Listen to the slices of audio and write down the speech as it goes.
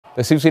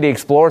The Sioux City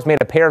Explorers made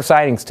a pair of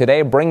signings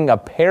today, bringing a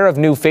pair of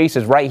new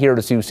faces right here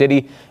to Sioux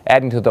City,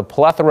 adding to the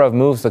plethora of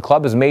moves the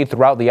club has made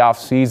throughout the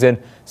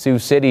offseason. Sioux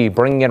City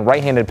bringing in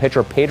right-handed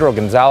pitcher Pedro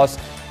Gonzalez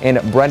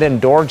and Brendan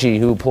Dorighi,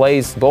 who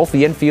plays both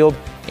the infield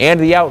and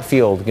the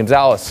outfield.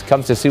 Gonzalez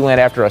comes to Siouxland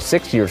after a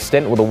 6-year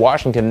stint with the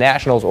Washington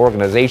Nationals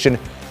organization.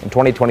 In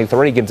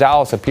 2023,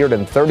 Gonzalez appeared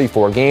in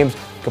 34 games,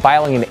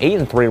 compiling an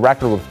 8-3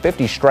 record with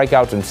 50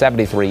 strikeouts in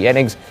 73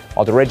 innings,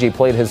 while Dorighi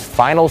played his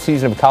final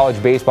season of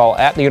college baseball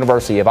at the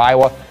University of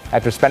Iowa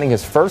after spending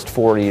his first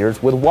 4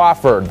 years with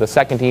Wofford. The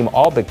second-team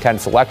All-Big Ten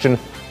selection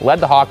led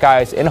the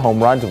Hawkeyes in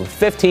home runs with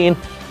 15,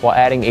 while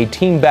adding a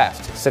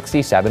team-best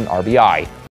 67 RBI.